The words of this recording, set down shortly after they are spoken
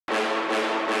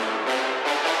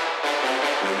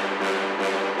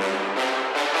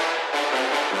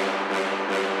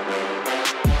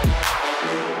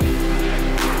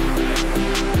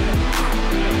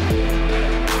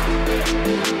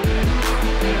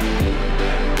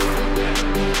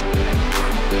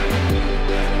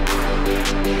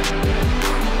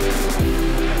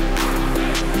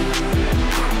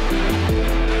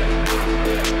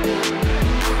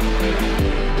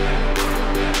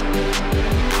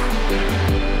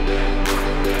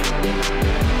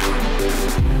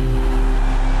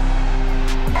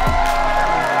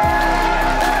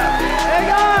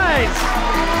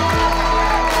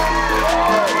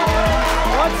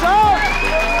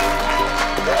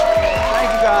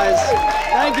guys.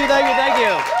 Thank you, thank you, thank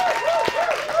you.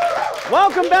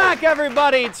 Welcome back,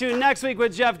 everybody, to Next Week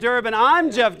with Jeff Durbin.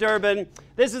 I'm Jeff Durbin.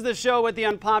 This is the show with the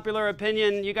unpopular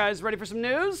opinion. You guys ready for some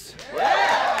news?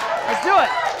 Yeah! Let's do it.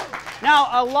 Now,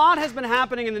 a lot has been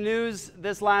happening in the news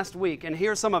this last week, and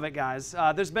here's some of it, guys.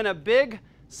 There's been a big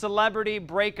celebrity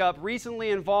breakup recently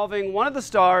involving one of the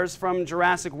stars from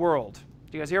Jurassic World.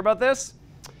 Do you guys hear about this?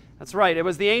 That's right. It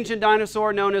was the ancient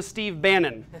dinosaur known as Steve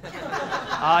Bannon.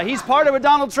 He's partnered with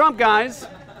Donald Trump, guys.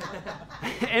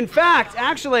 In fact,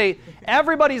 actually,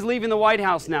 everybody's leaving the White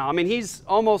House now. I mean, he's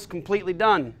almost completely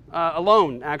done,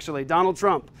 alone, actually, Donald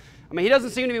Trump. I mean, he doesn't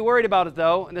seem to be worried about it,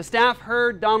 though. And the staff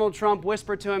heard Donald Trump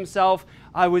whisper to himself,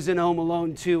 "I was in Home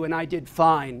Alone, too, and I did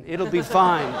fine. It'll be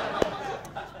fine."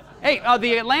 Hey,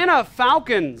 the Atlanta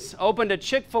Falcons opened a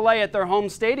Chick-fil-A at their home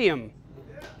stadium.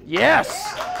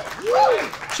 Yes!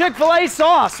 Chick-fil-A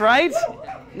sauce, right?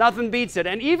 Nothing beats it.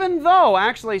 And even though,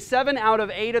 actually, 7 out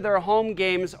of 8 of their home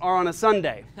games are on a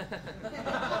Sunday.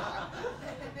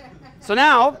 So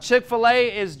now,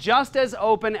 Chick-fil-A is just as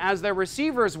open as their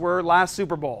receivers were last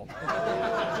Super Bowl.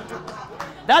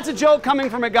 That's a joke coming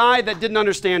from a guy that didn't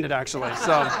understand it, actually.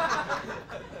 So,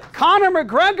 Conor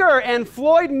McGregor and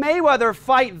Floyd Mayweather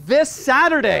fight this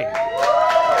Saturday.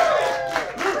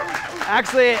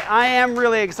 Actually, I am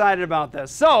really excited about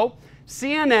this. So,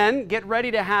 CNN, get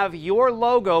ready to have your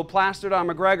logo plastered on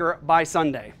McGregor by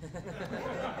Sunday.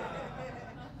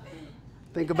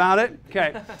 Think about it?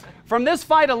 Okay. From this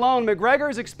fight alone, McGregor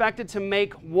is expected to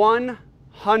make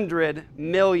 $100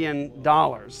 million.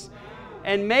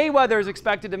 And Mayweather is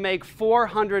expected to make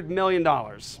 $400 million.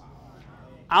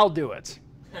 I'll do it.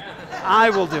 I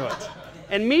will do it.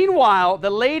 And meanwhile, the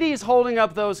ladies holding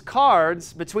up those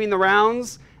cards between the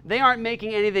rounds, they aren't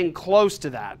making anything close to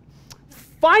that.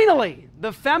 Finally,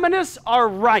 the feminists are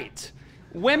right.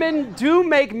 Women do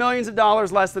make millions of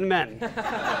dollars less than men.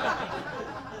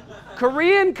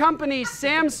 Korean company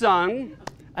Samsung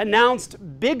announced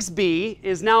Bixby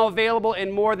is now available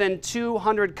in more than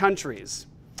 200 countries.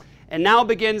 And now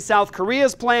begins South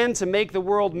Korea's plan to make the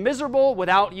world miserable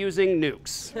without using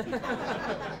nukes.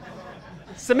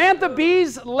 Samantha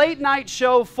Bee's late-night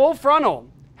show Full Frontal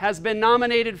has been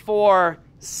nominated for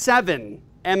 7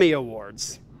 Emmy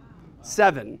Awards.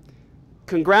 7.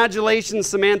 Congratulations,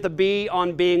 Samantha Bee,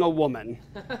 on being a woman.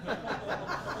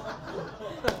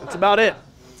 That's about it.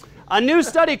 A new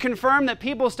study confirmed that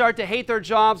people start to hate their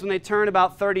jobs when they turn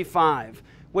about 35,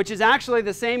 which is actually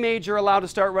the same age you're allowed to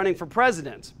start running for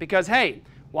president. Because, hey,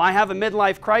 why have a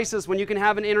midlife crisis when you can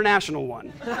have an international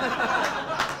one?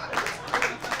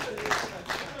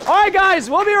 All right, guys,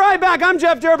 we'll be right back. I'm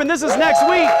Jeff Durbin. This is Next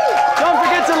Week. Don't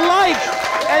forget to like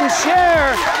and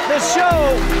share the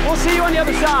show. We'll see you on the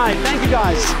other side. Thank you,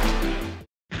 guys.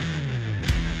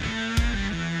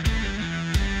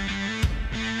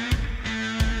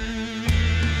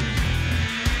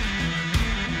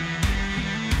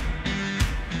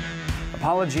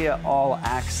 Apologia All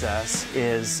Access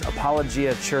is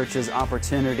Apologia Church's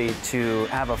opportunity to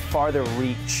have a farther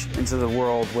reach into the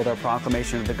world with our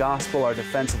proclamation of the gospel, our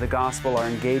defense of the gospel, our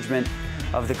engagement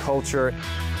of the culture.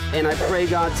 And I pray,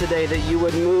 God, today that you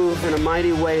would move in a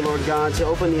mighty way, Lord God, to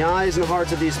open the eyes and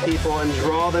hearts of these people and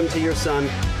draw them to your Son.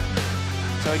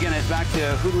 So again, it's back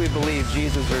to who do we believe,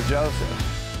 Jesus or Joseph?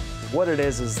 What it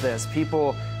is this.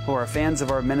 People who are fans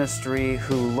of our ministry,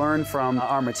 who learn from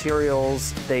our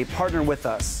materials, they partner with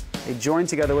us. They join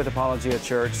together with Apologia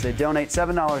Church. They donate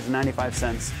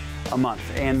 $7.95 a month.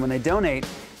 And when they donate,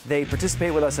 they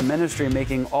participate with us in ministry,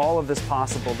 making all of this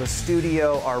possible. The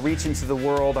studio, our reach into the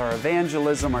world, our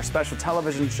evangelism, our special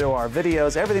television show, our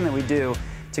videos, everything that we do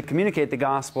to communicate the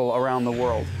gospel around the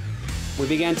world. We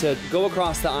began to go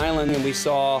across the island and we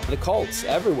saw the cults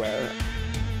everywhere.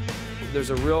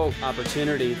 There's a real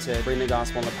opportunity to bring the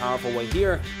gospel in a powerful way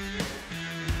here.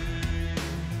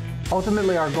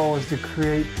 Ultimately, our goal is to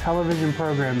create television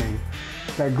programming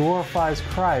that glorifies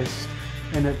Christ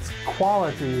in its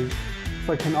quality,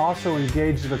 but can also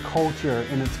engage the culture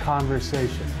in its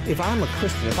conversation. If I'm a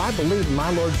Christian, if I believe in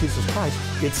my Lord Jesus Christ,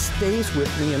 it stays with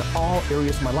me in all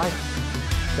areas of my life.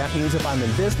 That means if I'm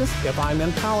in business, if I'm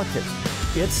in politics,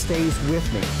 it stays with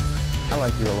me. I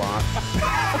like you a lot.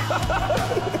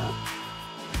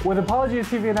 With Apologia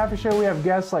TV and After Show, we have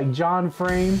guests like John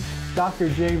Frame, Dr.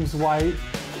 James White,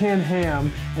 Ken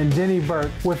Ham, and Denny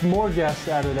Burke, with more guests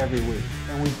added every week.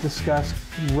 And we've discussed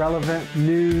relevant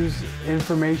news,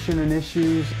 information, and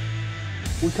issues.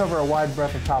 We cover a wide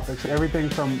breadth of topics, everything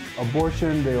from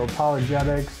abortion to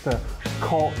apologetics to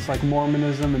cults like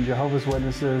Mormonism and Jehovah's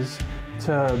Witnesses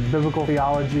to biblical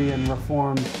theology and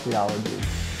Reformed theology.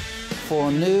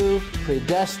 foreknew,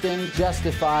 predestined,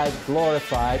 justified,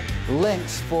 glorified,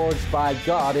 links forged by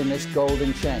God in this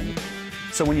golden chain.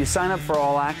 So when you sign up for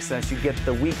All Access, you get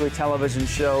the weekly television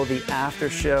show, the after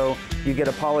show, you get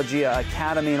Apologia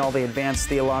Academy and all the advanced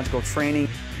theological training,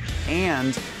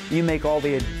 and you make all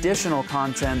the additional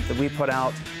content that we put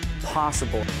out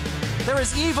possible. There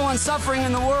is evil and suffering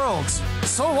in the world.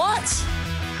 So what?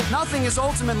 Nothing is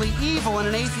ultimately evil in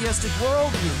an atheistic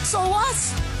worldview. So what?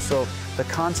 So the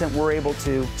content we're able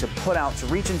to put out, to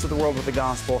reach into the world with the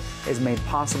gospel, is made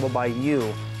possible by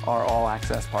you, our All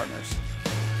Access partners.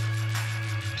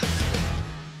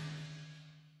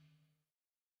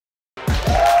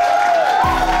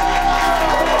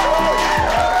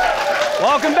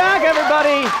 Welcome back,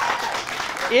 everybody.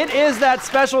 It is that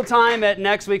special time at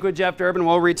Next Week with Jeff Durbin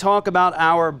where we talk about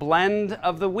our blend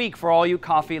of the week for all you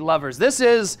coffee lovers. This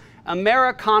is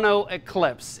Americano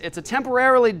Eclipse. It's a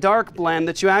temporarily dark blend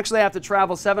that you actually have to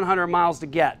travel 700 miles to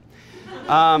get.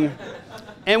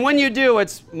 And when you do,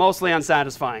 it's mostly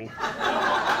unsatisfying.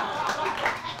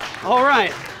 All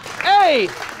right. Hey,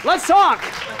 let's talk.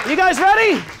 You guys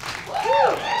ready?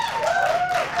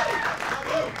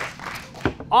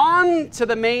 On to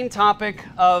the main topic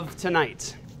of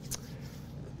tonight.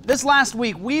 This last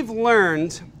week, we've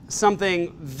learned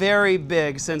something very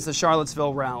big since the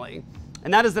Charlottesville rally,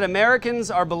 and that is that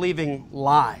Americans are believing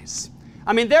lies.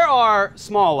 I mean, there are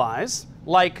small lies,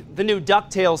 like the new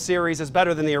DuckTales series is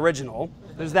better than the original.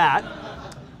 There's that.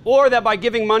 Or that by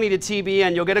giving money to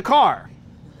TBN, you'll get a car.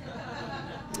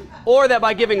 Or that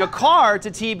by giving a car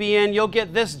to TBN, you'll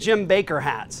get this Jim Baker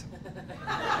hat.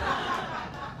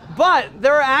 But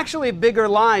there are actually bigger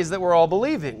lies that we're all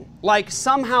believing, like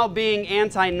somehow being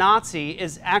anti-Nazi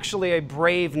is actually a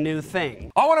brave new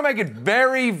thing. I want to make it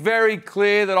very, very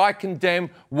clear that I condemn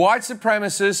white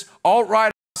supremacists,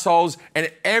 alt-right assholes,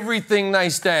 and everything they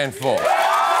stand for. Wait.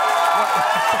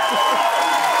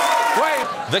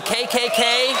 The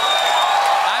KKK?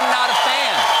 I'm not a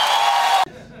fan.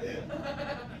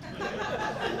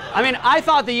 I mean, I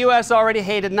thought the U.S. already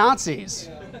hated Nazis.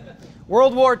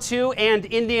 World War II and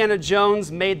Indiana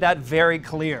Jones made that very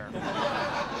clear.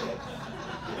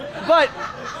 But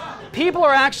people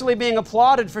are actually being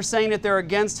applauded for saying that they're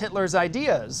against Hitler's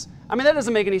ideas. I mean, that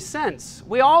doesn't make any sense.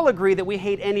 We all agree that we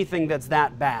hate anything that's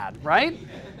that bad, right?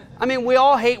 I mean, we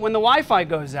all hate when the Wi-Fi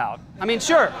goes out. I mean,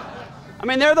 sure. I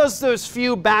mean, there are those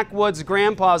few backwoods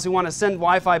grandpas who want to send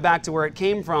Wi-Fi back to where it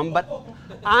came from, but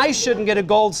I shouldn't get a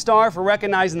gold star for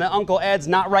recognizing that Uncle Ed's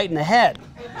not right in the head.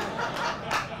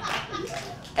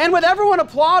 And with everyone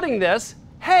applauding this,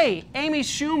 hey, Amy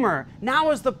Schumer, now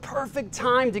is the perfect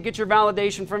time to get your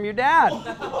validation from your dad.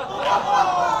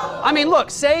 I mean,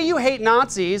 look, say you hate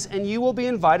Nazis and you will be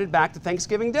invited back to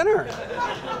Thanksgiving dinner.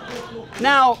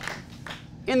 Now,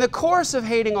 in the course of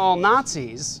hating all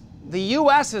Nazis, the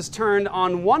U.S. has turned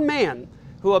on one man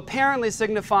who apparently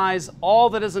signifies all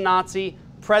that is a Nazi,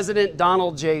 President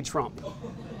Donald J. Trump.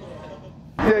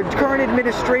 The current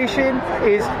administration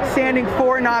is standing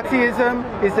for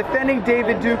Nazism, is defending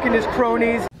David Duke and his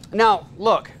cronies. Now,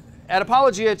 look, at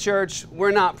Apologia Church, we're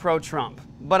not pro-Trump.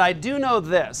 But I do know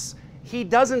this. He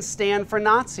doesn't stand for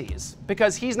Nazis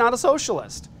because he's not a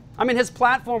socialist. I mean, his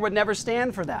platform would never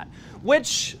stand for that.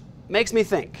 Which makes me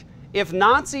think, if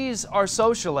Nazis are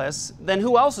socialists, then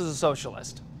who else is a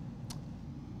socialist?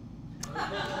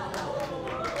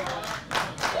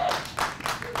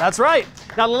 That's right.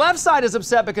 Now, the left side is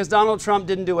upset because Donald Trump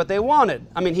didn't do what they wanted.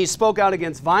 I mean, he spoke out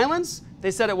against violence. They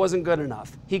said it wasn't good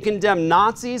enough. He condemned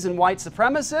Nazis and white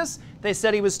supremacists. They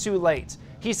said he was too late.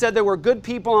 He said there were good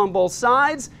people on both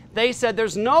sides. They said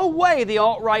there's no way the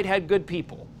alt-right had good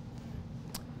people.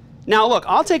 Now, look,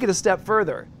 I'll take it a step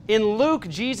further. In Luke,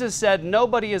 Jesus said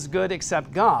nobody is good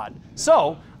except God.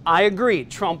 So, I agree,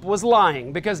 Trump was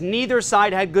lying because neither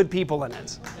side had good people in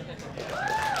it.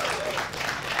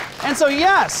 And so,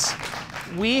 yes,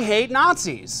 we hate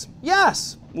Nazis.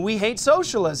 Yes, we hate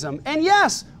socialism. And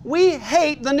yes, we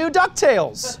hate the new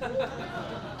DuckTales.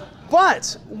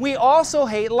 But we also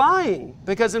hate lying,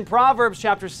 because in Proverbs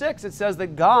chapter 6, it says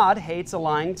that God hates a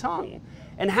lying tongue.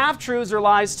 And half-truths are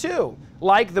lies too,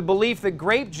 like the belief that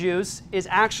grape juice is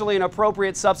actually an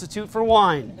appropriate substitute for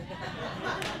wine.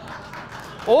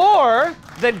 Or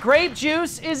that grape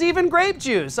juice is even grape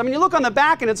juice. I mean, you look on the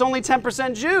back and it's only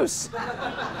 10% juice.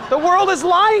 The world is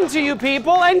lying to you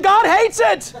people, and God hates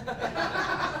it.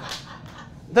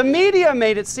 The media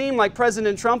made it seem like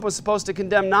President Trump was supposed to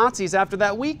condemn Nazis after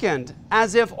that weekend,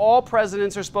 as if all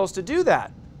presidents are supposed to do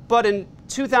that. But in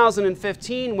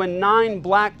 2015, when 9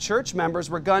 black church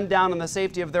members were gunned down in the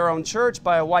safety of their own church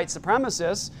by a white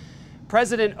supremacist,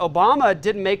 President Obama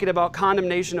didn't make it about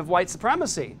condemnation of white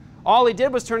supremacy. All he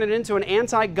did was turn it into an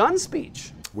anti-gun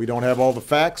speech. We don't have all the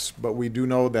facts, but we do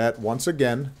know that, once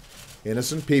again,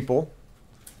 innocent people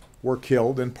were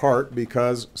killed in part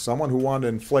because someone who wanted to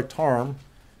inflict harm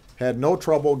had no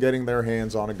trouble getting their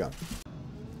hands on a gun.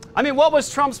 I mean, what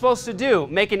was Trump supposed to do?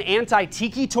 Make an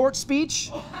anti-tiki torch speech?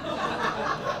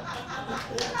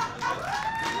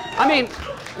 I mean,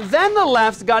 then the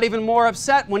left got even more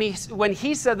upset when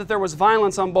he said that there was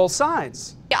violence on both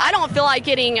sides. I don't feel like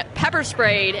getting pepper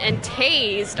sprayed and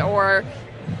tased or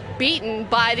beaten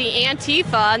by the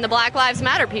Antifa and the Black Lives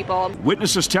Matter people.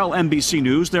 Witnesses tell NBC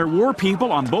News there were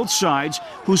people on both sides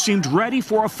who seemed ready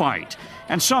for a fight.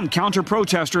 And some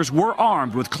counter-protesters were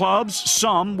armed with clubs,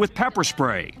 some with pepper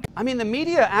spray. I mean, the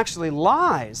media actually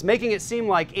lies, making it seem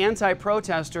like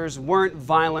anti-protesters weren't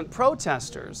violent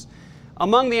protesters.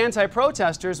 Among the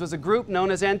anti-protesters was a group known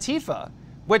as Antifa,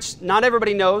 which not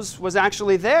everybody knows was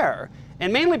actually there.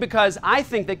 And mainly because I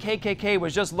think that KKK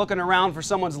was just looking around for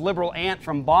someone's liberal aunt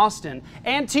from Boston.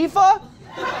 Antifa?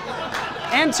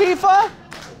 Antifa?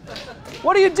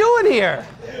 What are you doing here?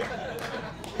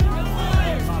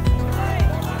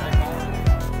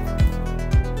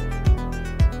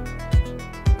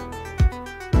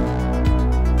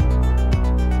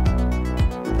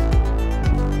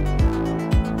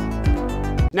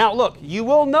 Now look, you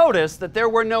will notice that there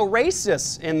were no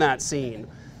racists in that scene.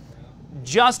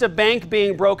 Just a bank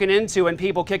being broken into and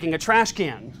people kicking a trash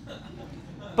can.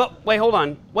 But wait, hold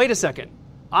on. Wait a second.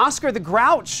 Oscar the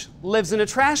Grouch lives in a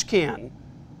trash can.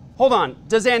 Hold on.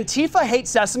 Does Antifa hate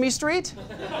Sesame Street?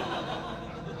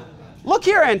 Look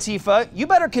here, Antifa. You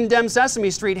better condemn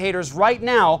Sesame Street haters right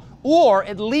now, or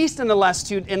at least in less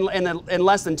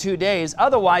than 2 days.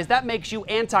 Otherwise, that makes you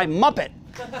anti-Muppet.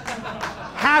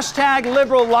 Hashtag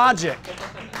liberal logic.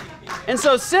 And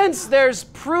so since there's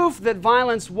proof that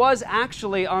violence was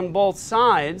actually on both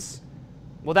sides,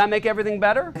 will that make everything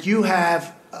better? You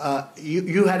have,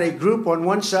 you had a group on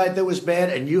one side that was bad,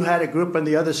 and you had a group on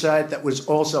the other side that was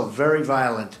also very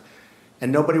violent.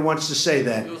 And nobody wants to say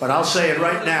that, but I'll say it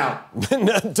right now.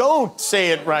 Don't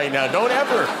say it right now. Don't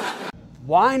ever.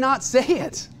 Why not say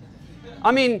it?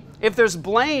 I mean, if there's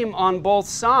blame on both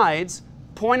sides,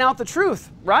 point out the truth,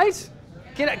 right?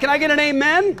 Can I get an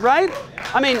amen, right?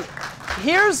 I mean,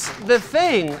 here's the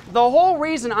thing. The whole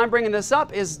reason I'm bringing this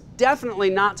up is definitely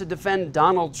not to defend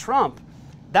Donald Trump.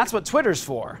 That's what Twitter's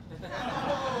for.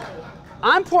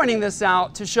 I'm pointing this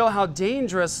out to show how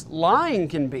dangerous lying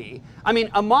can be. I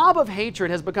mean, a mob of hatred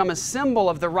has become a symbol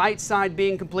of the right side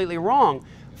being completely wrong.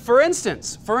 For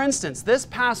instance, this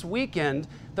past weekend,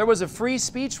 there was a free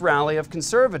speech rally of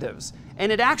conservatives,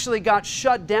 and it actually got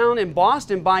shut down in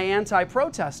Boston by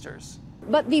anti-protesters.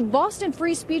 But the Boston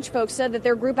Free Speech folks said that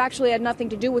their group actually had nothing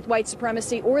to do with white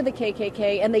supremacy or the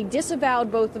KKK, and they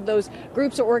disavowed both of those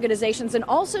groups or organizations and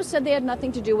also said they had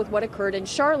nothing to do with what occurred in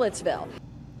Charlottesville.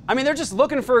 I mean, they're just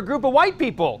looking for a group of white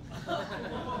people.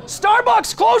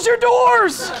 Starbucks, close your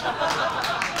doors!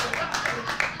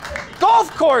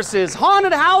 Golf courses,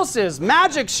 haunted houses,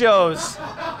 magic shows,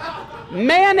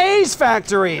 mayonnaise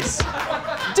factories.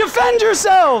 Defend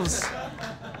yourselves!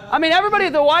 I mean, everybody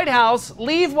at the White House,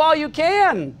 leave while you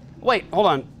can. Wait, hold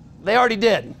on. They already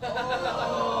did.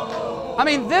 I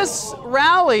mean, this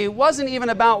rally wasn't even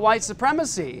about white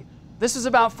supremacy. This is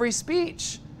about free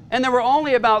speech. And there were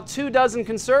only about 24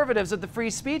 conservatives at the free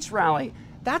speech rally.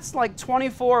 That's like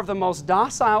 24 of the most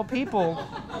docile people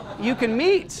you can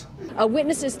meet.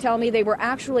 Witnesses tell me they were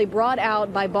actually brought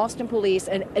out by Boston police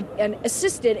and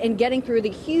assisted in getting through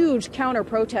the huge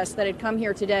counter-protests that had come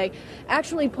here today,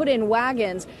 actually put in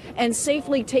wagons and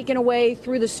safely taken away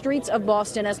through the streets of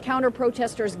Boston as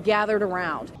counter-protesters gathered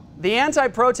around. The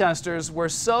anti-protesters were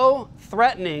so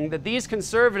threatening that these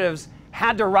conservatives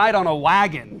had to ride on a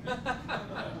wagon.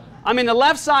 I mean, the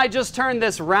left side just turned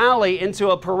this rally into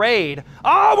a parade.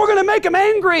 Oh, we're gonna make them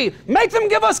angry. Make them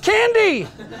give us candy,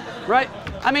 right?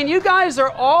 I mean, you guys are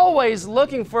always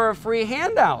looking for a free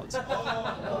handout.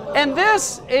 And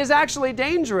this is actually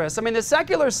dangerous. I mean, the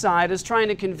secular side is trying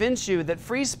to convince you that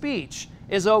free speech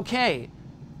is okay,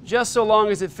 just so long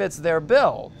as it fits their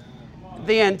bill.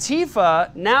 The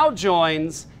Antifa now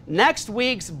joins next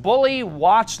week's bully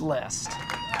watch list.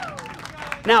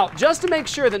 Now, just to make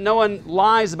sure that no one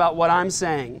lies about what I'm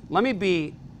saying, let me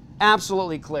be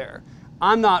absolutely clear.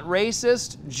 I'm not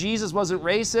racist, Jesus wasn't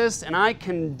racist, and I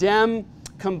condemn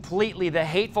completely the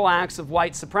hateful acts of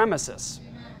white supremacists.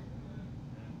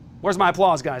 Where's my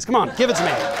applause, guys? Come on, give it to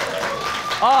me.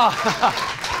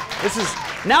 This is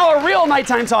now a real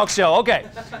nighttime talk show. Okay.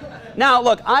 Now,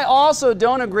 look, I also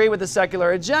don't agree with the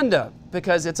secular agenda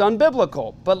because it's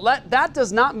unbiblical, but that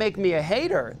does not make me a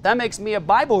hater. That makes me a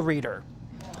Bible reader.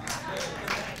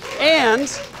 And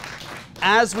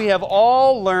As we have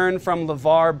all learned from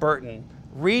LeVar Burton,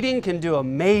 reading can do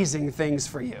amazing things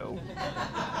for you.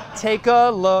 Take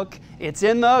a look, it's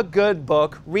in the good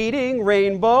book, Reading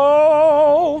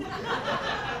Rainbow.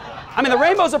 I mean, the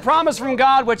rainbow's a promise from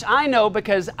God, which I know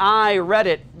because I read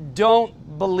it.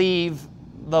 Don't believe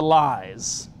the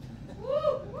lies.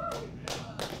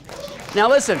 Now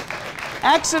listen,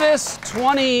 Exodus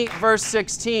 20, verse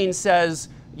 16 says,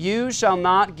 "You shall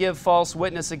not give false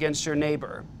witness against your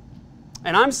neighbor."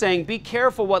 And I'm saying, be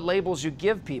careful what labels you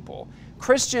give people.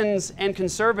 Christians and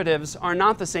conservatives are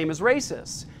not the same as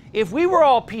racists. If we were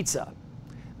all pizza,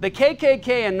 the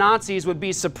KKK and Nazis would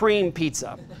be supreme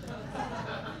pizza.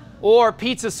 Or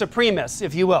pizza supremus,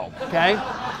 if you will, okay?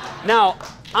 Now,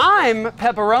 I'm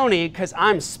pepperoni because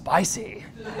I'm spicy.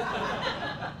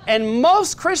 And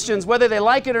most Christians, whether they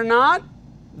like it or not,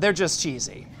 they're just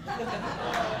cheesy.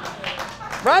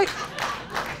 Right?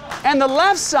 And the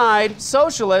left side,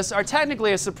 socialists, are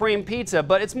technically a supreme pizza,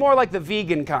 but it's more like the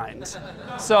vegan kind.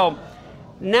 So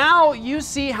now you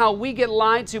see how we get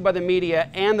lied to by the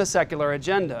media and the secular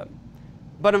agenda.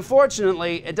 But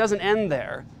unfortunately, it doesn't end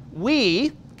there.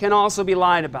 We can also be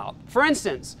lied about. For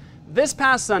instance, this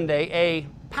past Sunday, a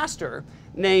pastor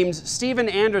named Stephen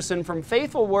Anderson from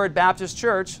Faithful Word Baptist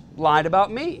Church lied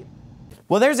about me.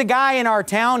 Well, there's a guy in our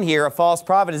town here, a false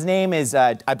prophet. His name is,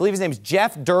 I believe his name is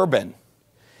Jeff Durbin.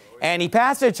 And he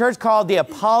pastored a church called the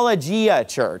Apologia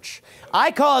Church.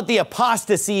 I call it the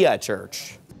Apostasia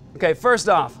Church. Okay, first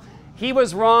off, he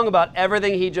was wrong about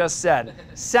everything he just said.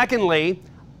 Secondly,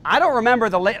 I don't remember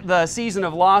the season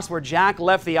of Lost where Jack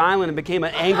left the island and became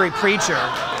an angry preacher.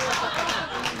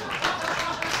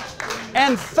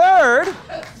 And third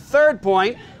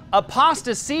point,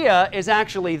 apostasia is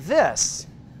actually this.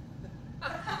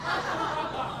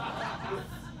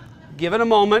 Give it a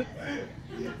moment.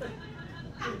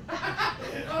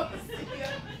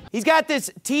 He's got this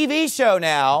TV show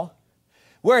now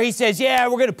where he says, yeah,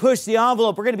 we're going to push the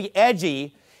envelope, we're going to be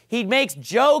edgy. He makes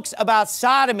jokes about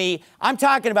sodomy. I'm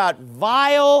talking about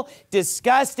vile,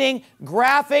 disgusting,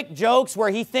 graphic jokes where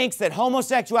he thinks that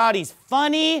homosexuality is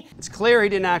funny. It's clear he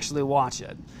didn't actually watch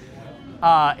it.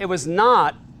 It was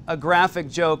not a graphic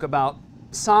joke about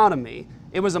sodomy.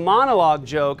 It was a monologue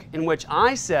joke in which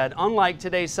I said, unlike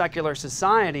today's secular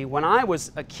society, when I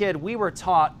was a kid, we were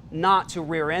taught not to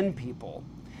rear-end people.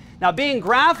 Now, being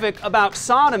graphic about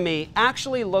sodomy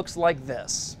actually looks like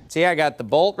this. See, I got the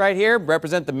bolt right here,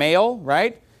 represent the male,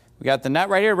 right? We got the nut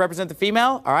right here, represent the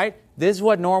female, all right? This is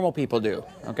what normal people do,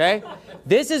 okay?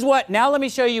 This is what, now let me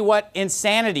show you what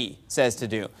insanity says to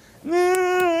do.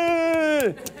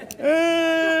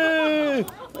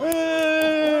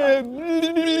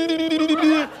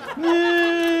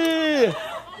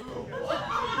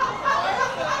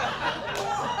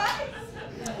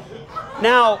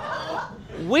 Now,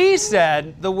 we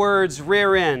said the words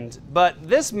rear end, but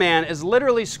this man is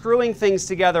literally screwing things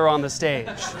together on the stage.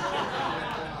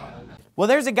 Well,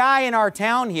 there's a guy in our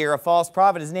town here, a false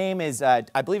prophet. His name is, I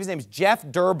believe his name is Jeff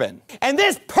Durbin. And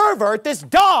this pervert, this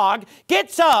dog,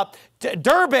 gets up to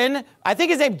Durbin, I think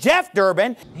his name is Jeff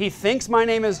Durbin. He thinks my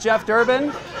name is Jeff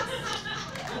Durbin?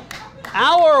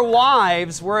 Our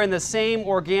wives were in the same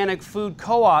organic food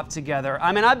co-op together.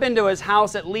 I mean, I've been to his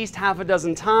house at least half a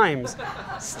dozen times.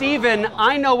 Stephen,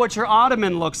 I know what your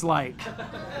ottoman looks like.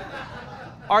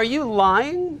 Are you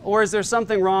lying, or is there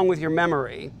something wrong with your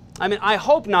memory? I mean, I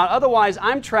hope not. Otherwise,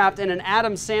 I'm trapped in an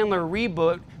Adam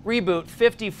Sandler reboot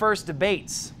 50 First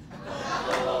Debates.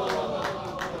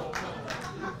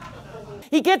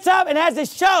 He gets up and has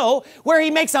this show where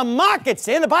he makes a mock at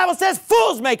sin. The Bible says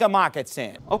fools make a mock at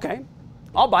sin. Okay,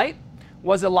 I'll bite.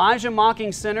 Was Elijah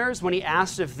mocking sinners when he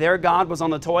asked if their God was on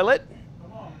the toilet?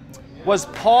 Was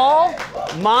Paul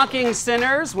mocking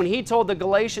sinners when he told the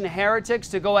Galatian heretics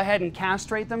to go ahead and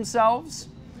castrate themselves?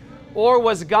 Or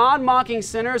was God mocking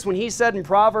sinners when he said in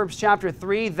Proverbs chapter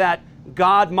 3 that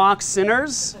God mocks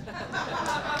sinners?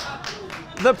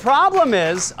 The problem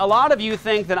is, a lot of you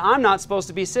think that I'm not supposed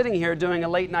to be sitting here doing a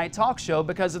late night talk show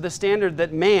because of the standard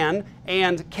that man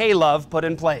and K-Love put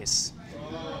in place.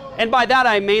 And by that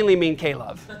I mainly mean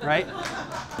K-Love, right?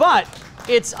 But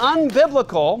it's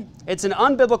unbiblical. It's an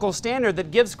unbiblical standard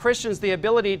that gives Christians the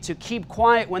ability to keep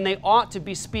quiet when they ought to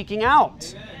be speaking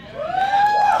out.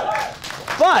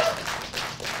 But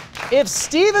if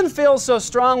Stephen feels so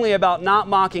strongly about not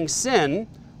mocking sin,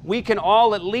 we can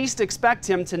all at least expect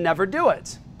him to never do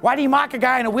it. Why do you mock a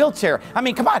guy in a wheelchair? I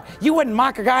mean, come on, you wouldn't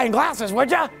mock a guy in glasses,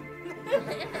 would you?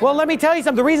 Well, let me tell you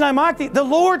something. The reason I mock the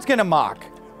Lord's going to mock.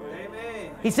 Amen.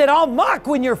 He said, I'll mock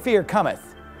when your fear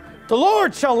cometh. The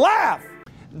Lord shall laugh.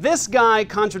 This guy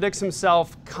contradicts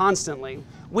himself constantly.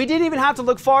 We didn't even have to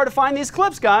look far to find these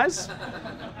clips, guys.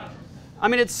 I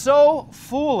mean, it's so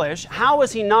foolish. How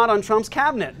is he not on Trump's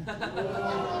cabinet?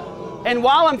 And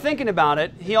while I'm thinking about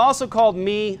it, he also called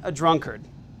me a drunkard.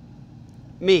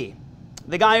 Me,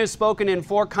 the guy who's spoken in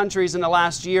 4 countries in the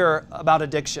last year about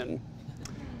addiction.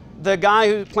 The guy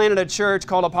who planted a church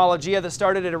called Apologia that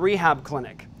started at a rehab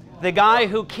clinic. The guy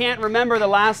who can't remember the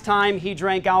last time he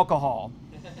drank alcohol.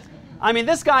 I mean,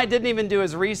 this guy didn't even do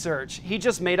his research. He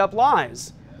just made up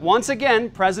lies. Once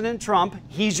again, President Trump,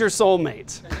 he's your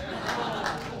soulmate.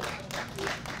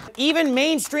 Even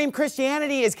mainstream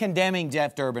Christianity is condemning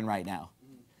Jeff Durbin right now.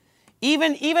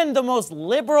 Even the most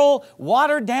liberal,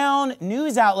 watered-down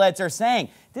news outlets are saying,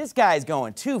 this guy's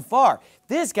going too far.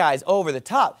 This guy's over the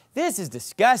top. This is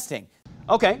disgusting.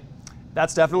 Okay,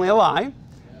 that's definitely a lie.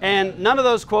 And none of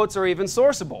those quotes are even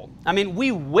sourceable. I mean,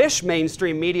 we wish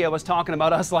mainstream media was talking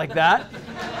about us like that.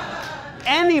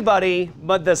 Anybody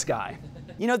but this guy.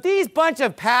 You know, these bunch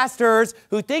of pastors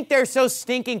who think they're so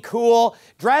stinking cool,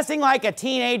 dressing like a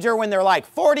teenager when they're like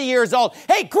 40 years old.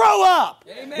 Hey, grow up!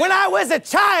 Amen. When I was a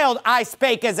child, I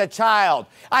spake as a child.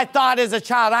 I thought as a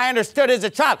child. I understood as a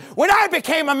child. When I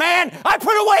became a man, I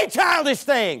put away childish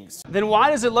things. Then why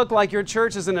does it look like your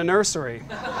church is in a nursery?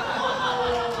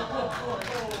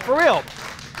 For real.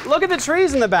 Look at the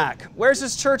trees in the back. Where's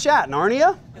this church at,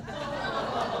 Narnia?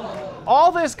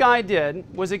 All this guy did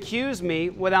was accuse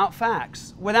me without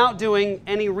facts, without doing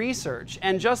any research.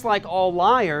 And just like all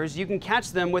liars, you can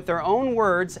catch them with their own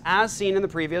words as seen in the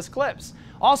previous clips.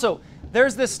 Also,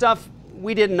 there's this stuff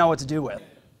we didn't know what to do with.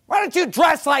 Why don't you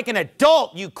dress like an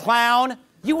adult, you clown?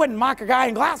 You wouldn't mock a guy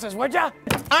in glasses, would ya?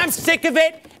 I'm sick of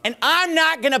it, and I'm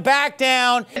not gonna back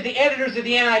down. The editors of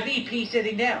the NIV pee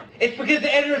sitting down. It's because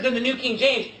the editors of the New King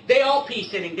James, they all pee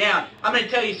sitting down. I'm gonna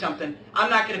tell you something. I'm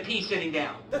not gonna pee sitting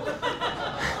down.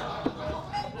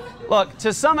 Look,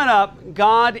 to sum it up,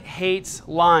 God hates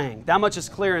lying. That much is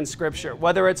clear in Scripture,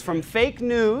 whether it's from fake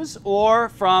news or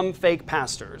from fake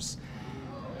pastors.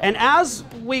 And as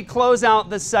we close out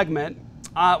this segment,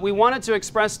 we wanted to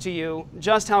express to you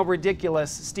just how ridiculous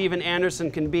Steven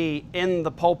Anderson can be in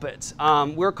the pulpit.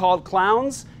 We're called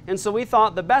clowns, and so we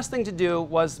thought the best thing to do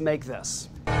was make this.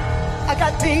 I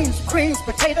got beans, greens,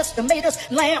 potatoes, tomatoes,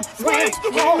 lamb, ram,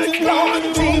 corn,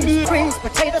 beans, greens,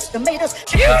 potatoes, tomatoes,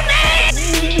 chicken.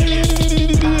 Beans,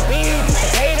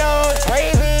 potatoes,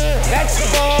 gravy,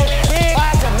 vegetables, big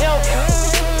glass of milk.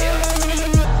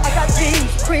 I got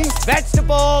beans, greens,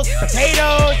 vegetables,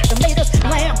 potatoes, tomatoes,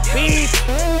 lamb, beef.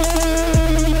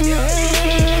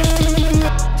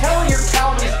 Tell your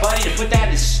Calvinist buddy to put that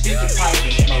in his stupid pipe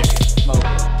and smoke it. Smoke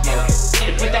it. Smoke it.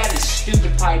 And put that in his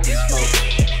stupid pipe and smoke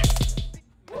it.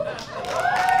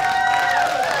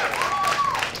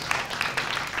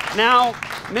 Now,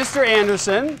 Mr.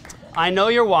 Anderson, I know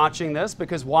you're watching this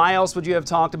because why else would you have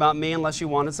talked about me unless you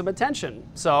wanted some attention?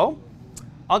 So,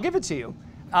 I'll give it to you.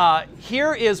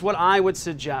 Here is what I would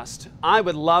suggest. I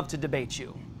would love to debate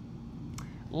you.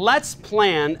 Let's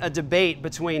plan a debate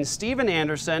between Steven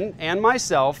Anderson and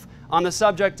myself on the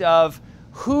subject of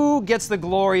who gets the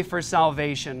glory for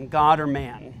salvation, God or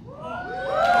man.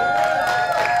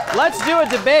 Let's do a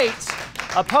debate.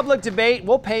 A public debate.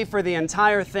 We'll pay for the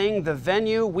entire thing, the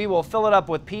venue. We will fill it up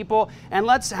with people. And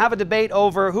let's have a debate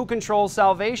over who controls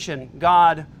salvation,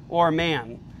 God or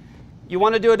man. You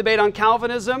want to do a debate on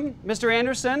Calvinism, Mr.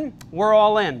 Anderson? We're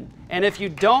all in. And if you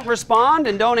don't respond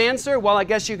and don't answer, well, I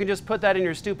guess you can just put that in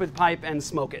your stupid pipe and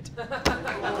smoke it.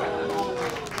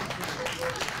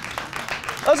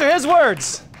 Those are his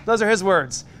words. Those are his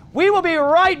words. We will be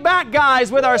right back,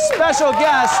 guys, with our special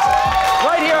guest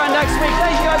right here on Next Week.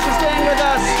 Thank you guys for staying with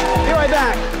us. Be right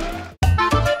back.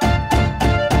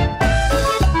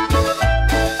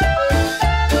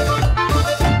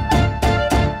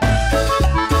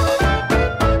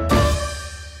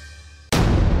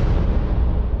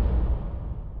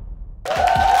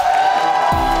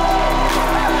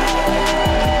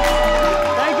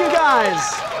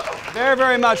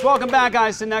 Very much. Welcome back,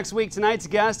 guys, to Next Week. Tonight's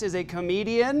guest is a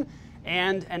comedian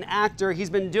and an actor. He's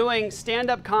been doing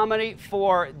stand-up comedy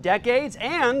for decades,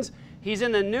 and he's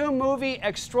in the new movie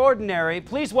Extraordinary.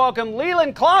 Please welcome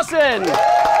Leland Klassen.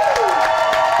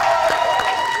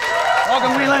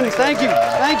 Welcome, Leland. Thank you.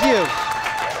 Thank you.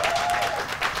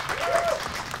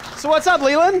 So what's up,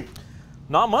 Leland?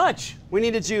 Not much. We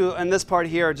needed you in this part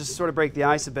here just to sort of break the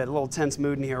ice a bit. A little tense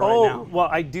mood in here right now. Well,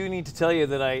 I do need to tell you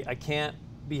that I can't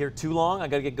be here too long. I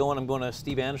got to get going. I'm going to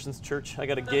Steve Anderson's church. I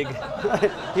got a gig. You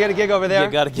got a gig over there?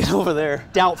 You got to get over there.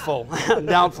 Doubtful.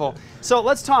 Doubtful. So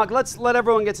let's talk. Let's let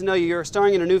everyone get to know you. You're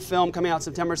starring in a new film coming out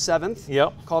September 7th.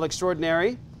 Yep. Called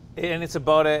Extraordinary. And it's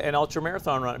about an ultra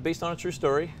marathon run based on a true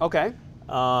story. Okay.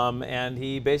 And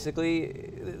he basically,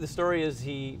 the story is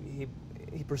he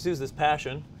pursues this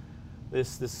passion,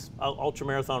 this ultra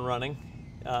marathon running.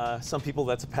 Some people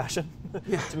that's a passion.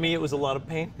 To me, it was a lot of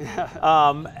pain.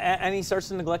 And he starts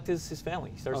to neglect his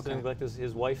family. He starts to neglect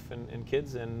his wife and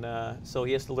kids, and so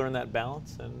he has to learn that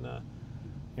balance. And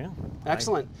yeah.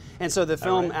 Excellent. And so the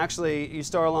film actually, you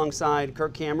star alongside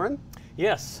Kirk Cameron.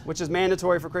 Yes. Which is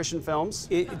mandatory for Christian films.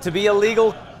 To be a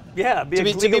legal, to be a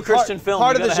legal Christian film.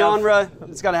 Part of the genre,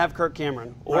 it's got to have Kirk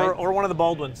Cameron. Or one of the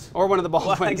Baldwins. Or one of the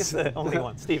Baldwins. Well, I guess the only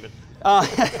one, Stephen.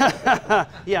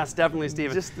 Yes, definitely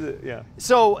Stephen. Yeah.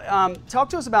 So, talk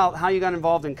to us about how you got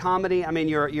involved in comedy. I mean,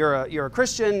 you're a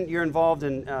Christian. You're involved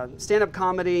in stand-up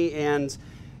comedy, and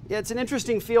it's an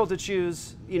interesting field to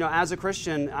choose. You know, as a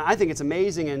Christian, I think it's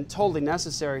amazing and totally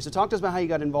necessary. So, talk to us about how you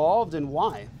got involved and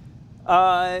why.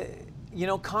 You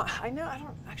know, I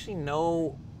don't actually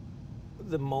know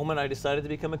the moment I decided to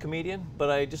become a comedian, but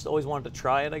I just always wanted to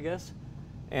try it, I guess.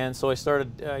 And so I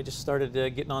just started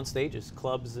getting on stages,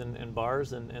 clubs and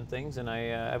bars and things, and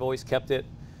I've always kept it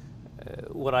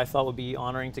what I thought would be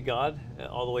honoring to God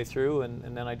all the way through,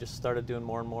 and then I just started doing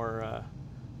more and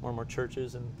more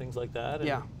churches and things like that. And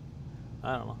yeah.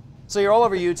 I don't know. So you're all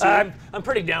over YouTube. I'm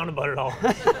pretty down about it all.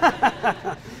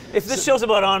 If this show's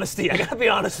about honesty, I gotta be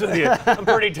honest with you. I'm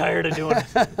pretty tired of doing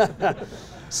it.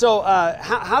 So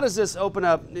how does this open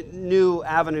up new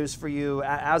avenues for you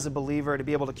as a believer to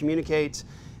be able to communicate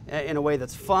in a way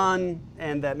that's fun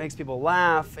and that makes people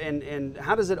laugh? And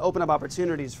how does it open up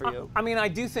opportunities for you? I mean, I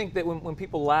do think that when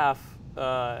people laugh,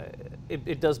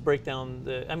 it does break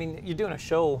down I mean, you're doing a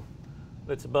show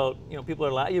that's about, you know, people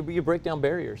are laughing. You break down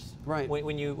barriers. Right.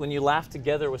 When you laugh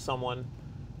together with someone,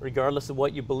 regardless of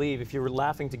what you believe, if you're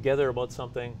laughing together about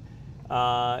something,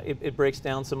 it breaks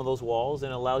down some of those walls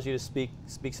and allows you to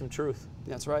speak some truth.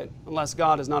 That's right. Unless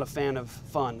God is not a fan of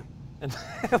fun. And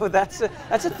that's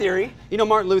a theory. You know,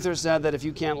 Martin Luther said that if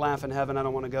you can't laugh in heaven, I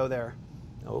don't want to go there.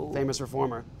 Oh. Famous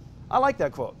reformer. I like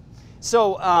that quote.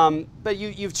 So, but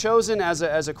you've chosen as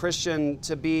a Christian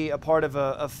to be a part of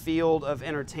a field of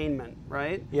entertainment,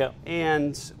 right? Yeah.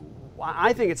 And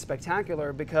I think it's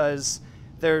spectacular because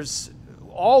there's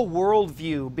all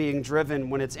worldview being driven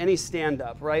when it's any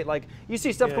stand-up, right? Like you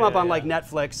see stuff come up on like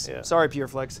Netflix. Yeah. Sorry,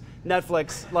 PureFlix.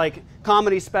 Netflix, like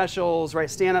comedy specials, right?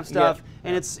 Stand-up stuff, Yeah.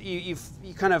 and it's you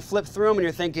kind of flip through them and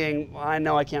you're thinking, well, I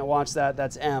know I can't watch that.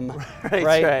 That's M,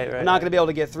 right? I'm not going to be able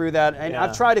to get through that. And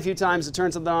I've tried a few times to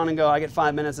turn something on and go, I get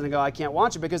 5 minutes and I go, I can't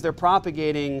watch it because they're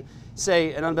propagating,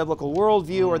 say, an unbiblical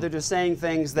worldview, or they're just saying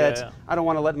things that I don't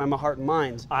want to let in my heart and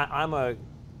mind.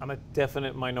 I'm a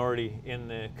definite minority in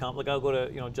the like I'll go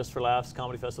to Just for Laughs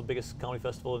comedy festival, biggest comedy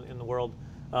festival in the world.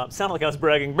 Sounded like I was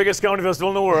bragging, biggest comedy festival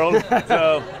in the world.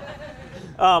 So,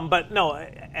 but no,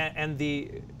 and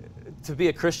to be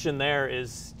a Christian there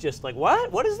is just like,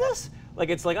 what is this? Like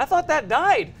it's like I thought that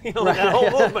died, like that whole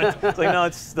movement. It's like no,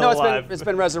 it's still alive. It's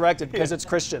been resurrected because it's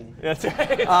Christian. That's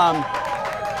right.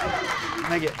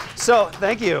 Thank you. So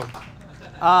thank you.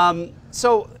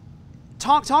 So.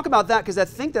 Talk about that, because I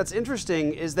think that's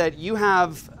interesting, is that you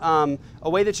have a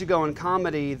way that you go in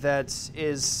comedy that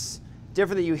is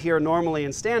different than you hear normally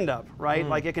in stand-up, right?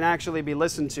 Like it can actually be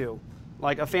listened to.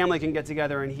 Like a family can get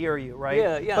together and hear you,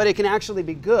 right? Yeah. But it can actually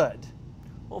be good.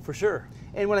 Well, for sure.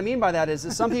 And what I mean by that is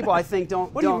that some people I think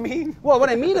don't... What do you mean? Well, what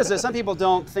I mean is that some people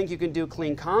don't think you can do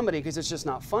clean comedy because it's just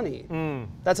not funny.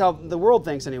 That's how the world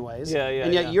thinks anyways.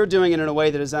 And yet you're doing it in a way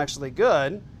that is actually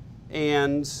good,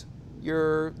 and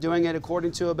you're doing it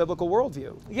according to a biblical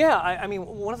worldview. Yeah, I mean,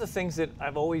 one of the things that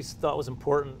I've always thought was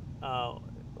important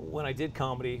when I did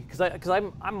comedy, because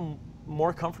I'm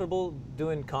more comfortable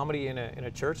doing comedy in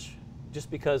a church, just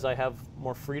because I have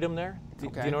more freedom there. Do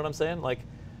you know what I'm saying? Like,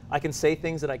 I can say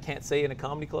things that I can't say in a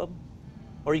comedy club,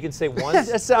 or you can say once.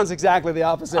 That sounds exactly the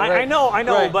opposite. Right? I know,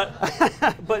 right.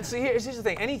 but see, here's the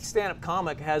thing. Any stand-up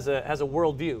comic has a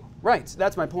worldview. Right.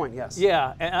 That's my point. Yes.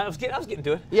 Yeah, and I was getting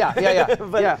to it.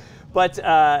 Yeah. But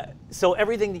so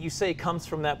everything that you say comes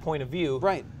from that point of view.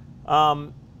 Right.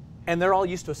 And they're all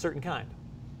used to a certain kind.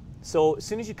 So as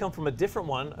soon as you come from a different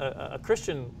one, a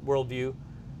Christian worldview,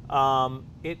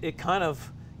 it kind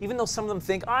of, even though some of them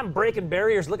think, I'm breaking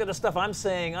barriers, look at the stuff I'm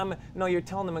saying, no, you're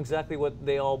telling them exactly what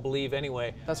they all believe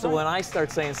anyway. That's so right. when I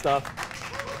start saying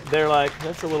stuff, they're like,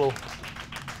 that's a little,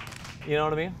 you know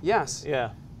what I mean? Yes. Yeah.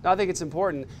 I think it's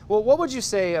important. Well, what would you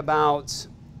say about,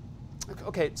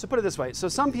 okay, so put it this way. So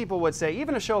some people would say,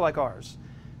 even a show like ours,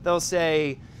 they'll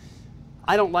say,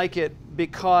 I don't like it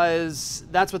because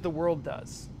that's what the world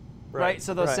does. Right?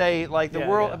 So they'll say, like, the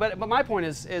world, but my point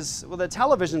is, well, the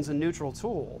television's a neutral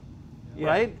tool,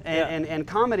 right? And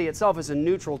comedy itself is a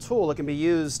neutral tool. It can be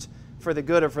used for the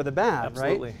good or for the bad,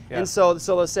 Absolutely, right? yeah. And so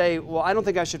they'll say, well, I don't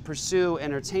think I should pursue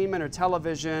entertainment or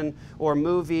television or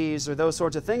movies or those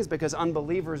sorts of things because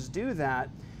unbelievers do that.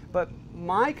 But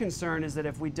my concern is that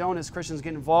if we don't, as Christians,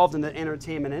 get involved in the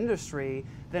entertainment industry,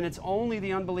 then it's only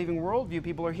the unbelieving worldview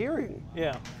people are hearing.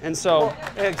 Yeah. And so...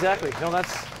 Well, exactly. No,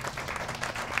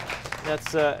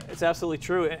 it's absolutely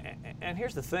true. And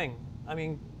here's the thing. I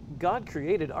mean, God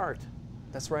created art.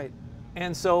 That's right.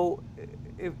 And so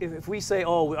if we say,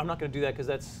 oh, I'm not going to do that because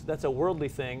that's a worldly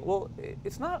thing, well,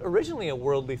 it's not originally a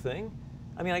worldly thing.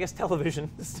 I mean, I guess television,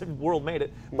 the world made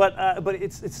it, but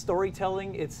it's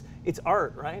storytelling, it's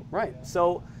art, right? Right.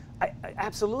 So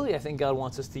absolutely, I think God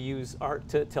wants us to use art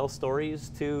to tell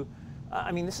stories.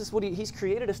 I mean, this is what He's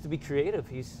created us to be creative.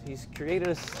 He's created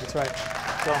us. That's right.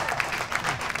 So.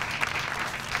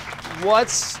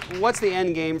 What's the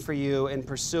end game for you in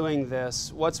pursuing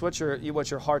this? What's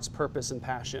your heart's purpose and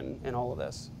passion in all of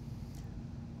this?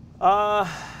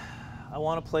 I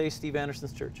want to play Steve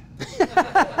Anderson's church.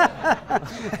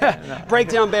 Break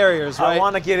down barriers, right? I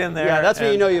want to get in there. Yeah, that's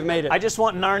when you know you've made it. I just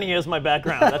want Narnia as my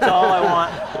background. That's all I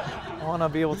want. I want to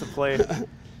be able to play.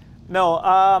 No,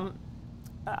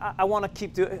 I want to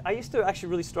keep doing. I used to actually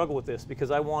really struggle with this because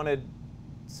I wanted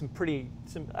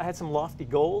I had some lofty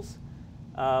goals,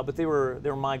 but they were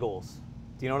my goals.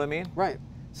 Do you know what I mean? Right.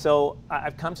 So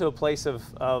I've come to a place of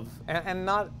and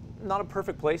not a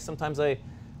perfect place. Sometimes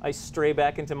I stray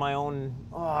back into my own,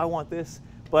 I want this.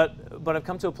 But I've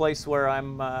come to a place where I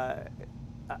want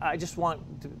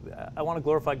to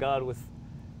glorify God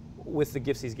with the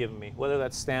gifts He's given me, whether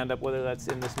that's stand-up, whether that's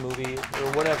in this movie,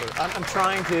 or whatever. I'm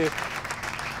trying to,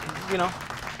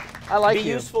 be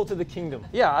useful to the kingdom.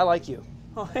 Yeah, I like you.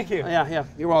 Oh, thank you. Yeah,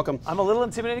 you're welcome. I'm a little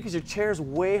intimidated because your chair's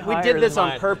way higher. We did this than on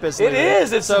mine. purpose. It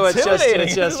is. It's so intimidating.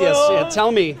 It's just yes.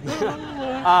 Tell me.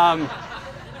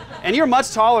 And you're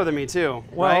much taller than me too,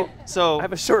 well, right? So I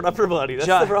have a short upper body. That's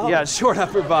the problem. Yeah, short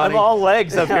upper body. I'm all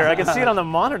legs up here. I can see it on the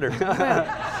monitor.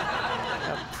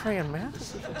 Praying man.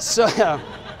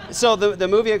 So the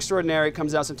movie Extraordinary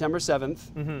comes out September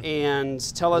 7th,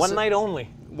 and tell us... One night only.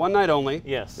 One night only.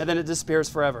 Yes. And then it disappears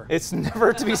forever. It's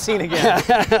never to be seen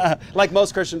again. Like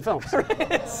most Christian films.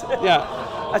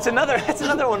 Yeah. That's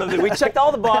another one of them. We checked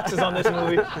all the boxes on this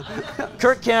movie.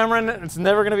 Kirk Cameron, it's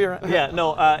never going to be around. Yeah,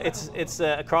 no, it's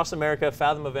across America,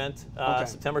 Fathom event,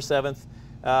 September 7th.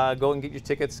 Go and get your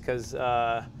tickets because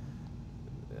they're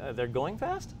going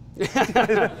fast.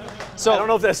 So I don't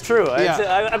know if that's true.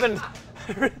 Yeah. I've been.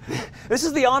 This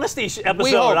is the honesty episode.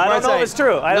 We hope, I don't know if it's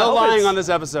true. No lying on this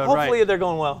episode. Hopefully right. they're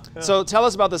going well. So tell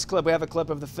us about this clip. We have a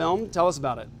clip of the film. Tell us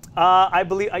about it. I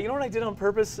believe, you know what I did on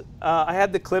purpose? I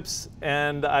had the clips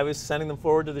and I was sending them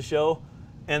forward to the show,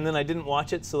 and then I didn't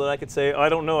watch it so that I could say, I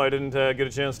don't know, I didn't get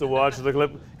a chance to watch the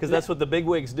clip, because that's what the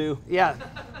bigwigs do. Yeah.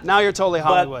 Now you're totally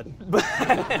Hollywood. But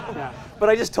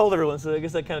I just told everyone, so I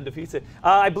guess that kind of defeats it.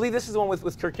 I believe this is the one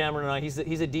with Kirk Cameron and I. He's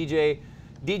a DJ.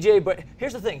 But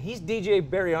here's the thing, he's DJ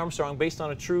Barry Armstrong based on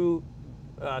a true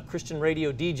Christian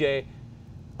radio DJ,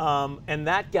 and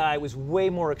that guy was way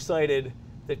more excited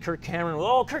that Kirk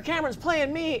Cameron's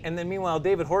playing me, and then meanwhile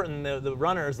David Horton, the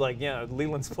runner, is like, yeah,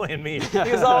 Leland's playing me.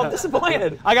 He was all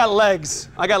disappointed. I got legs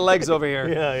over here.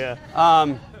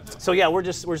 Yeah. So yeah, we're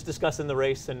just discussing the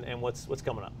race and what's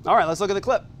coming up. All right, let's look at the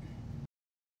clip.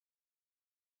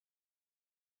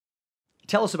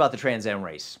 Tell us about the Trans Am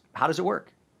race. How does it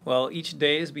work? Well, each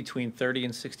day is between 30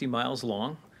 and 60 miles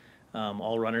long.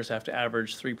 All runners have to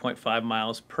average 3.5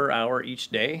 miles per hour each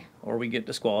day, or we get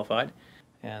disqualified.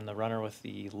 And the runner with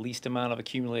the least amount of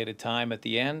accumulated time at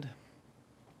the end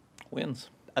wins.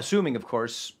 Assuming, of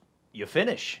course, you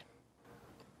finish.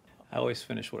 I always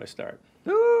finish what I start.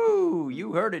 Ooh,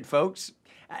 you heard it, folks.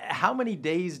 How many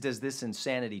days does this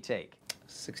insanity take?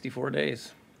 64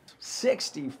 days.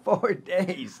 64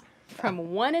 days.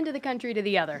 From one end of the country to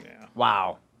the other. Yeah.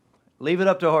 Wow. Leave it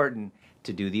up to Horton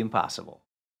to do the impossible.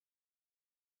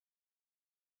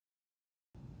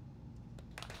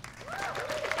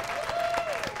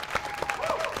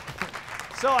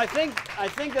 So I think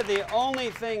that the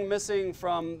only thing missing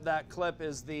from that clip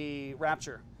is the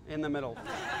rapture in the middle.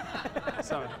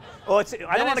 So, well,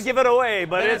 I don't want to give it away,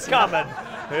 but it's coming.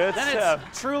 Then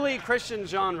it's truly Christian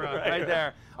genre right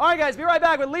there. All right, guys, be right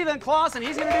back with Leland Klassen.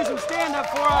 He's going to do some stand-up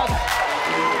for us.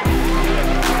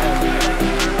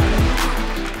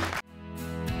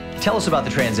 Tell us about the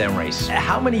Trans Am race.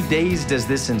 How many days does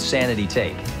this insanity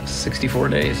take? 64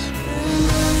 days.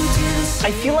 I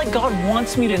feel like God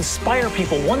wants me to inspire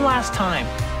people one last time.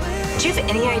 Do you have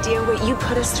any idea what you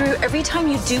put us through every time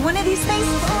you do one of these things?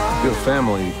 Your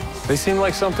family, they seem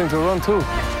like something to run to.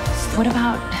 What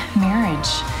about marriage?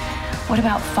 What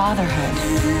about fatherhood?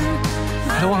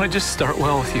 I don't want to just start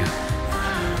well with you.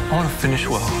 I want to finish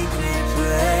well.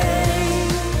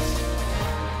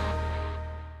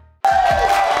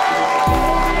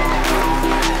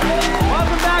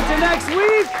 Welcome back to next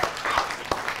week.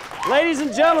 Ladies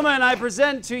and gentlemen, I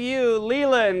present to you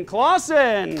Leland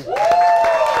Klassen.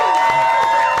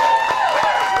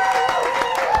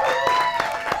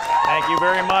 Thank you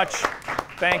very much.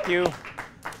 Thank you.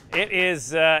 It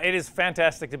is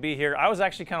fantastic to be here. I was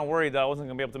actually kind of worried that I wasn't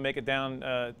going to be able to make it down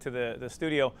to the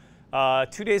studio.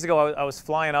 2 days ago, I was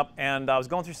flying up, and I was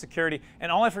going through security,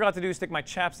 and all I forgot to do is stick my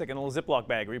chapstick in a little Ziploc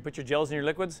bag where you put your gels and your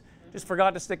liquids. Just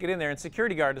forgot to stick it in there, and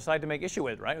security guard decided to make issue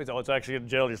with it, right? He was, oh, it's actually a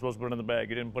gel. You're supposed to put it in the bag.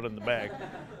 You didn't put it in the bag.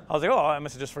 I was like, oh, I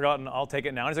must have just forgotten. I'll take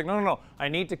it now. And he's like, no, no, no. I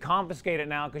need to confiscate it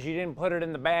now because you didn't put it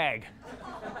in the bag.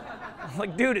 I'm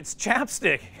like, dude, it's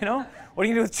chapstick, you know? What do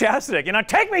you do with chapstick? You know,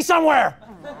 take me somewhere!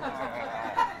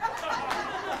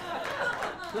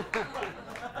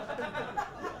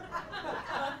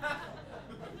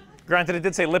 Granted, it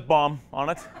did say lip balm on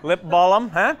it. Lip balm,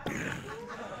 huh?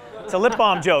 It's a lip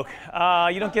balm joke.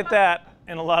 You don't get that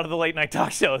in a lot of the late night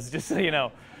talk shows, just so you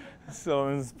know. So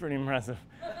it's pretty impressive.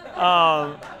 If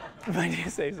I do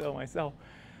say so myself.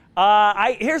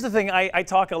 Here's the thing I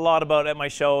talk a lot about at my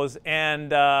shows,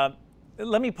 and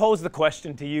let me pose the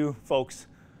question to you folks.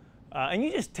 And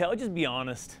you just be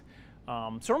honest.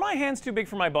 So are my hands too big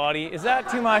for my body? Is that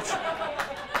too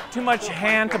much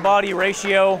hand to body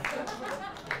ratio?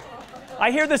 I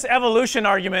hear this evolution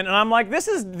argument, and I'm like, this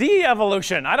is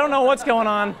de-evolution. I don't know what's going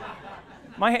on.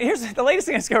 Here's the latest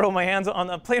thing I discovered with my hands on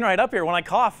the plane ride up here. When I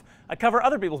cough, I cover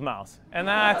other people's mouths. And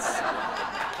that's...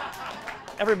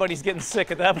 everybody's getting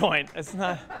sick at that point.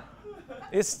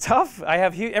 It's tough.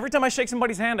 Every time I shake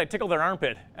somebody's hand, I tickle their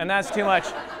armpit. And that's too much.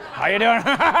 How you doing?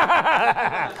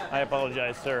 I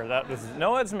apologize, sir.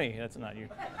 No, that's me. That's not you.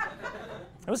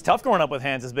 It was tough growing up with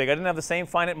hands this big. I didn't have the same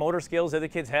finite motor skills other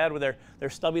kids had with their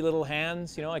stubby little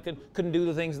hands. You know, I couldn't do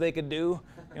the things they could do.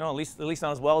 You know, at least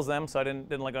not as well as them. So I didn't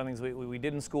like other things we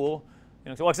did in school. You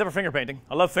know, well, except for finger painting.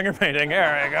 I love finger painting.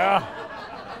 There we go.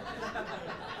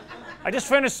 I just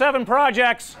finished 7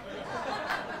 projects,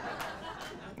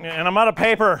 and I'm out of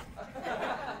paper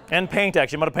and paint.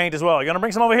 Actually, I'm out of paint as well. You gonna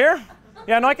bring some over here?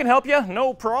 Yeah, no, I can help you.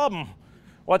 No problem.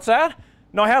 What's that?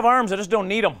 No, I have arms. I just don't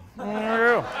need them.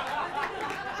 There.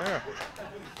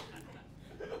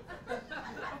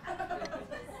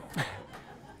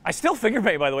 I still finger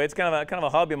paint, by the way. It's kind of a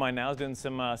hobby of mine now. I was doing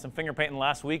some finger painting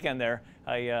last weekend there.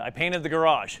 I painted the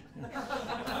garage.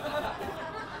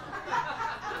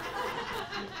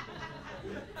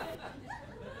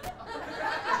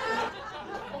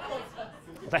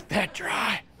 Let that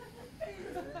dry.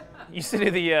 You used to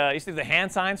do the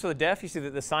hand signs for the deaf. You see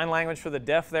the sign language for the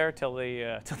deaf there till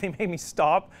they made me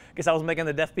stop because I was making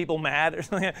the deaf people mad or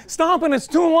something. Stomping, it's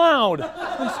too loud.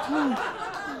 It's too...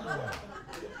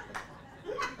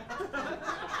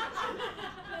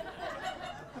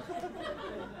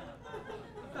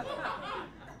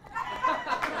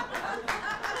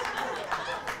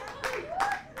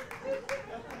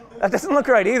 That doesn't look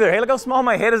right either. Hey, look how small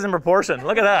my head is in proportion.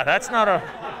 Look at that. That's not a...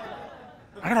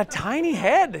 I got a tiny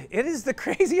head. It is the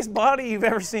craziest body you've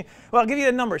ever seen. Well, I'll give you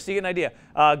a number so you get an idea.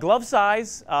 Glove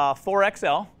size,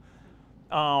 4XL.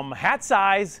 Hat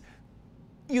size,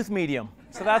 youth medium.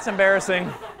 So that's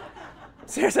embarrassing.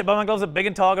 Seriously, but my gloves are big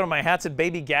and tall, and my hat's at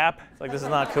Baby Gap. It's like, this is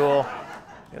not cool.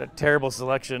 Got a terrible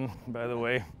selection, by the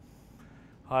way.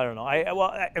 I don't know.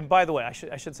 And by the way, I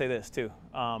should say this too.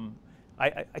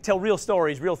 I tell real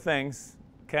stories, real things,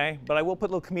 okay? But I will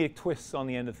put little comedic twists on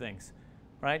the end of things,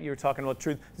 right? You were talking about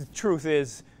truth. The truth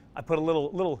is, I put a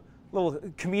little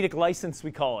comedic license,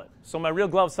 we call it. So my real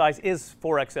glove size is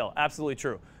 4XL, absolutely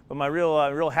true. But my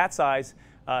real hat size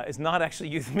is not actually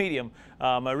youth medium.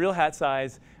 My real hat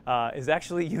size is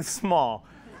actually youth small.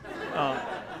 I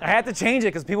had to change it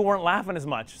because people weren't laughing as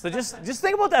much. So just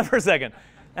think about that for a second.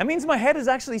 That means my head is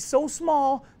actually so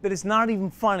small that it's not even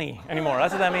funny anymore.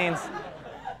 That's what that means.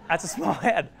 That's a small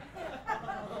head.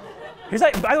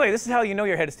 By the way, this is how you know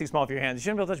your head is too small for your hands. You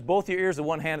shouldn't be able to touch both your ears with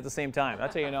one hand at the same time.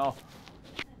 That's how you know.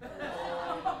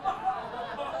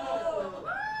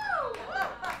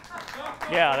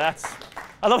 Yeah, that's...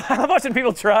 I love watching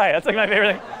people try. That's like my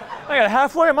favorite thing. I got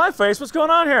halfway on my face. What's going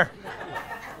on here?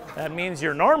 That means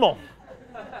you're normal.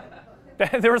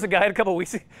 There was a guy at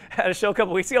a show a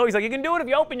couple weeks ago. He's like, you can do it if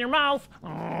you open your mouth.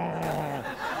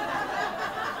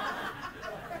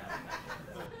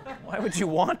 Why would you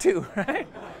want to, right?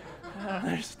 I don't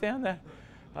understand that.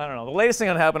 I don't know. The latest thing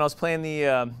that happened, I was playing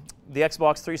the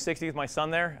Xbox 360 with my son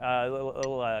there. A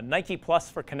little Nike Plus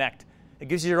for Connect. It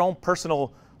gives you your own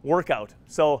personal workout.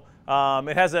 So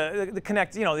it has the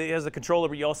Connect, you know, it has the controller,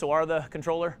 but you also are the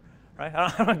controller, right?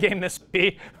 I don't know game this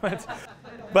be, but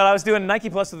I was doing Nike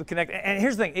Plus with the Connect. And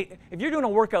here's the thing, if you're doing a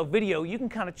workout video, you can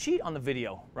kind of cheat on the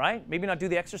video, right? Maybe not do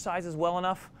the exercises well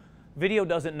enough. Video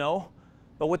doesn't know.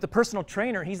 But with the personal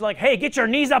trainer, he's like, hey, get your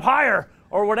knees up higher,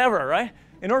 or whatever, right?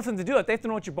 In order for them to do it, they have to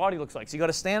know what your body looks like. So you got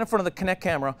to stand in front of the Connect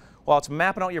camera while it's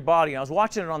mapping out your body. And I was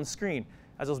watching it on the screen.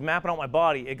 As I was mapping out my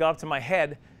body, it got up to my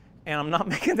head, and I'm not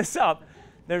making this up.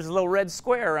 There's a little red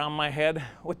square around my head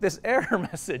with this error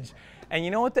message. And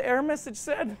you know what the error message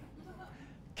said?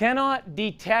 Cannot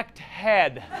detect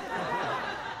head.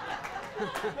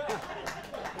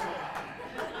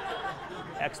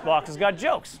 Xbox has got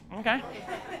jokes. Okay.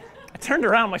 I turned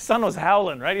around, my son was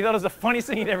howling, right? He thought it was the funniest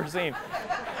thing he'd ever seen.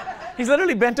 He's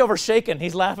literally bent over shaking.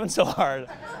 He's laughing so hard.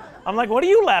 I'm like, what are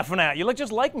you laughing at? You look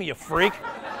just like me, you freak.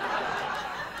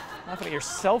 Laughing at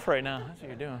yourself right now. That's what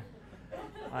you're doing.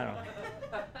 I don't know.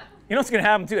 You know what's going to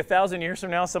happen too? 1,000 years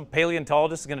from now, some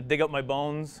paleontologist is going to dig up my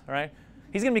bones, right?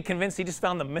 He's going to be convinced he just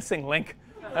found the missing link.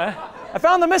 I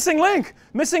found the missing link.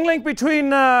 Missing link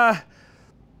between, oh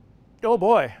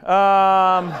boy,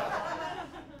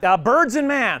 birds and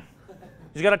man.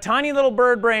 He's got a tiny little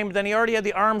bird brain, but then he already had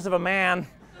the arms of a man.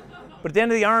 But at the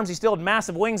end of the arms, he still had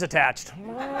massive wings attached.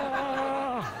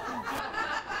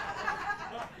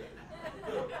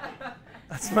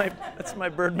 That's my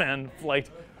Birdman flight.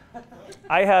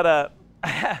 I had a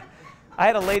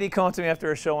lady come up to me after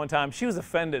a show one time. She was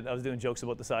offended I was doing jokes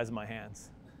about the size of my hands.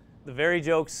 The very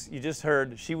jokes you just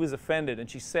heard, she was offended, and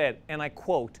she said, and I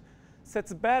quote,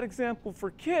 "Sets a bad example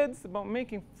for kids about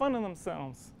making fun of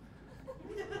themselves."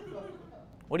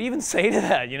 What do you even say to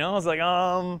that, you know? I was like,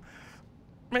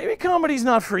 maybe comedy's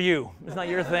not for you. It's not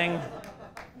your thing.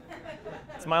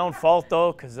 It's my own fault,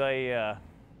 though, because I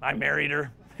married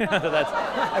her. that's me.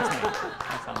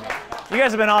 That's on me. You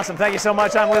guys have been awesome. Thank you so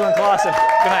much. I'm Leland Klassen.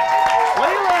 Good night.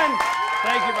 Leland!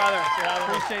 Thank you, brother.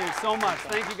 Appreciate it so much.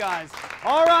 Thank you, guys.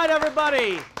 All right,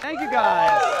 everybody. Thank you,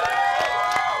 guys.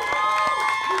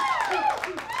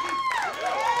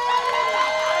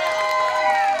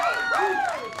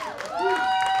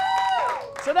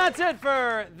 So that's it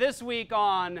for this week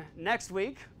on Next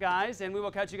Week, guys, and we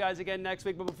will catch you guys again next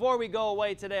week. But before we go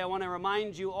away today, I want to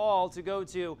remind you all to go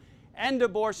to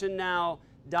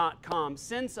endabortionnow.com.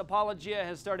 Since Apologia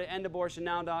has started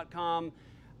endabortionnow.com,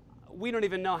 we don't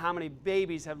even know how many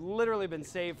babies have literally been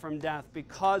saved from death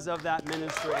because of that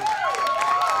ministry.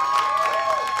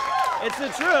 It's the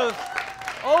truth.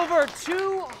 Over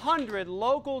 200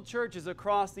 local churches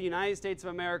across the United States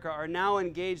of America are now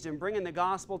engaged in bringing the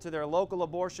gospel to their local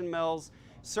abortion mills,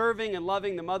 serving and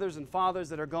loving the mothers and fathers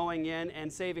that are going in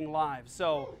and saving lives.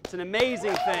 So it's an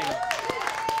amazing thing.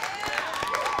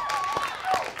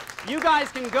 You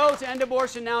guys can go to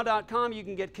endabortionnow.com. You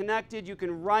can get connected. You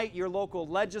can write your local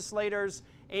legislators,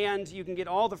 and you can get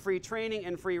all the free training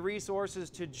and free resources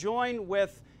to join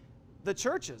with the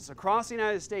churches across the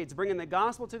United States, bringing the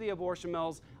gospel to the abortion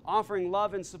mills, offering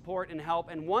love and support and help,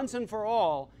 and once and for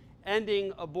all,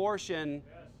 ending abortion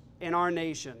in our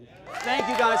nation. Thank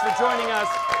you guys for joining us.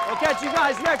 We'll catch you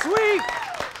guys next week.